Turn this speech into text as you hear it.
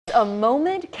A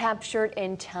moment captured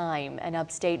in time. An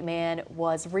upstate man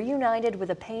was reunited with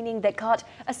a painting that caught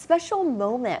a special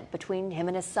moment between him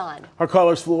and his son. Our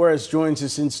Carlos Flores joins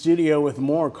us in studio with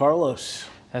more. Carlos.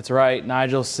 That's right,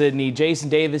 Nigel, Sydney. Jason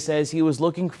Davis says he was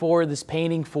looking for this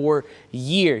painting for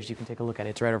years. You can take a look at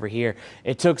it. It's right over here.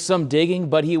 It took some digging,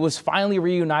 but he was finally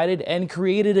reunited and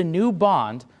created a new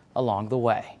bond along the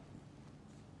way.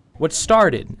 What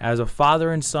started as a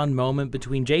father and son moment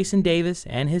between Jason Davis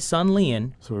and his son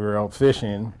Liam. So we were out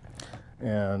fishing,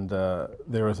 and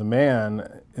there was a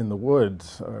man in the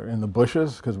woods, or in the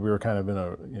bushes, because we were kind of in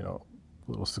a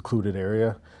little secluded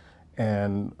area.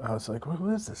 And I was like,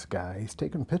 who is this guy? He's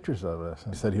taking pictures of us.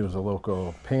 He said he was a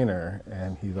local painter,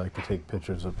 and he liked to take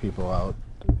pictures of people out,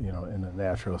 in a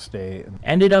natural state.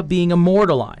 Ended up being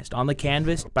immortalized on the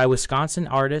canvas by Wisconsin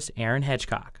artist Aaron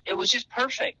Hedgecock. It was just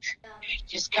perfect.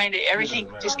 Just kind of everything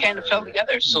just kind of fell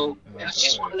together. So it was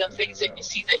just one of them things that you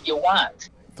see that you want.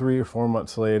 3 or 4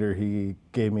 months later, he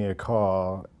gave me a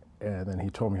call, and then he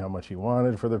told me how much he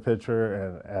wanted for the picture.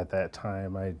 And at that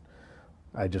time,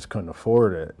 I just couldn't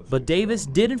afford it. But Davis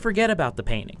didn't forget about the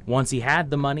painting. Once he had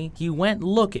the money, he went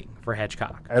looking for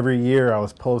Hedgecock. Every year I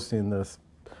was posting this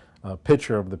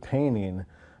picture of the painting,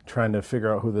 trying to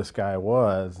figure out who this guy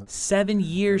was. 7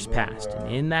 years passed,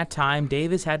 and in that time,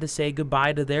 Davis had to say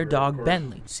goodbye to their dog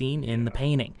Bentley, seen in the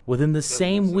painting. Within the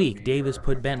same week Davis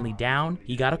put Bentley down,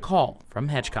 he got a call from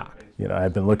Hedgecock.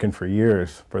 I've been looking for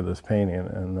years for this painting,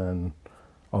 and then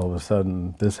all of a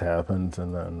sudden this happens,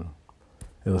 and then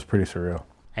it was pretty surreal.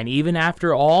 And even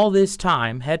after all this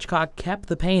time, Hedgecock kept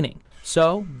the painting.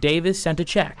 So Davis sent a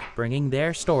check, bringing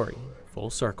their story full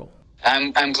circle.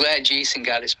 I'm glad Jason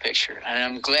got his picture, and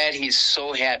I'm glad he's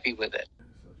so happy with it.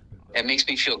 That makes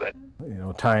me feel good.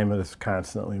 Time is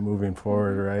constantly moving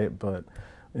forward, right? But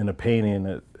in a painting,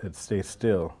 it stays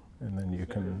still, and then you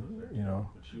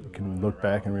can look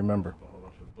back and remember.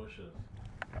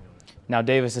 Now,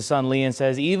 Davis' son Liam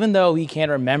says even though he can't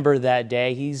remember that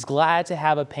day, he's glad to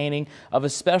have a painting of a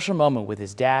special moment with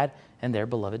his dad and their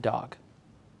beloved dog.